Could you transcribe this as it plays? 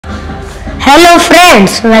Hello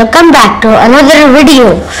friends, welcome back to another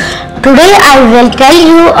video. Today I will tell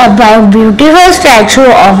you about beautiful statue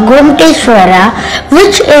of Gommatesvara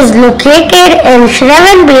which is located in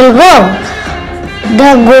Shravanabelagola. The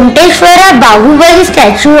Gomateshwara Bahubali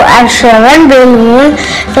statue at Shravanabelagola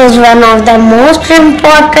is one of the most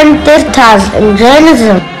important tirthas in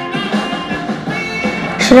Jainism.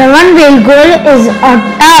 Shravanabelagola is a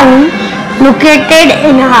town located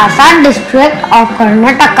in Hassan district of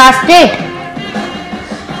Karnataka state.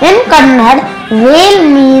 In Kannada, Vale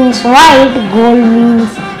means white, gold means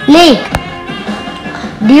lake.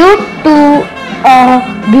 Due to a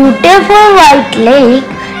beautiful white lake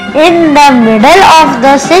in the middle of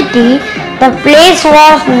the city, the place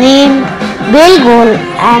was named Belgol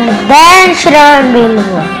and then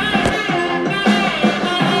Shravanabelagola.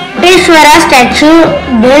 Gommatesvara statue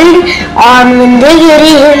built on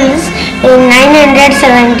Vindhyagiri hills in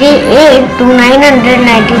 978 to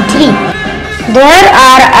 993. There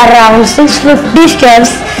are around 650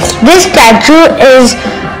 steps. This statue is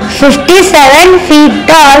 57 feet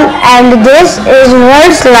tall and this is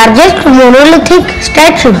world's largest monolithic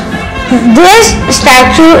statue. This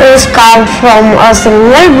statue is carved from a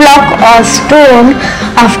single block of stone.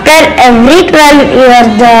 After every 12 years,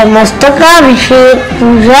 the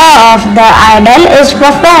Mahamastakabhisheka of the idol is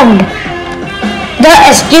performed. The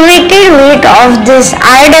estimated weight of this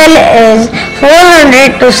idol is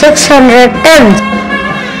 400 to 600 tons.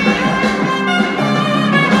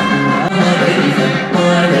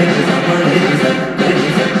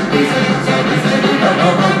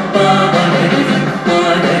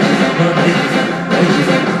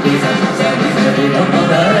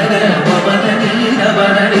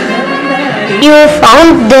 If you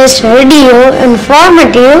found this video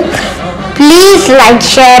informative, please like,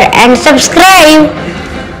 share and subscribe.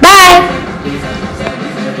 Bye.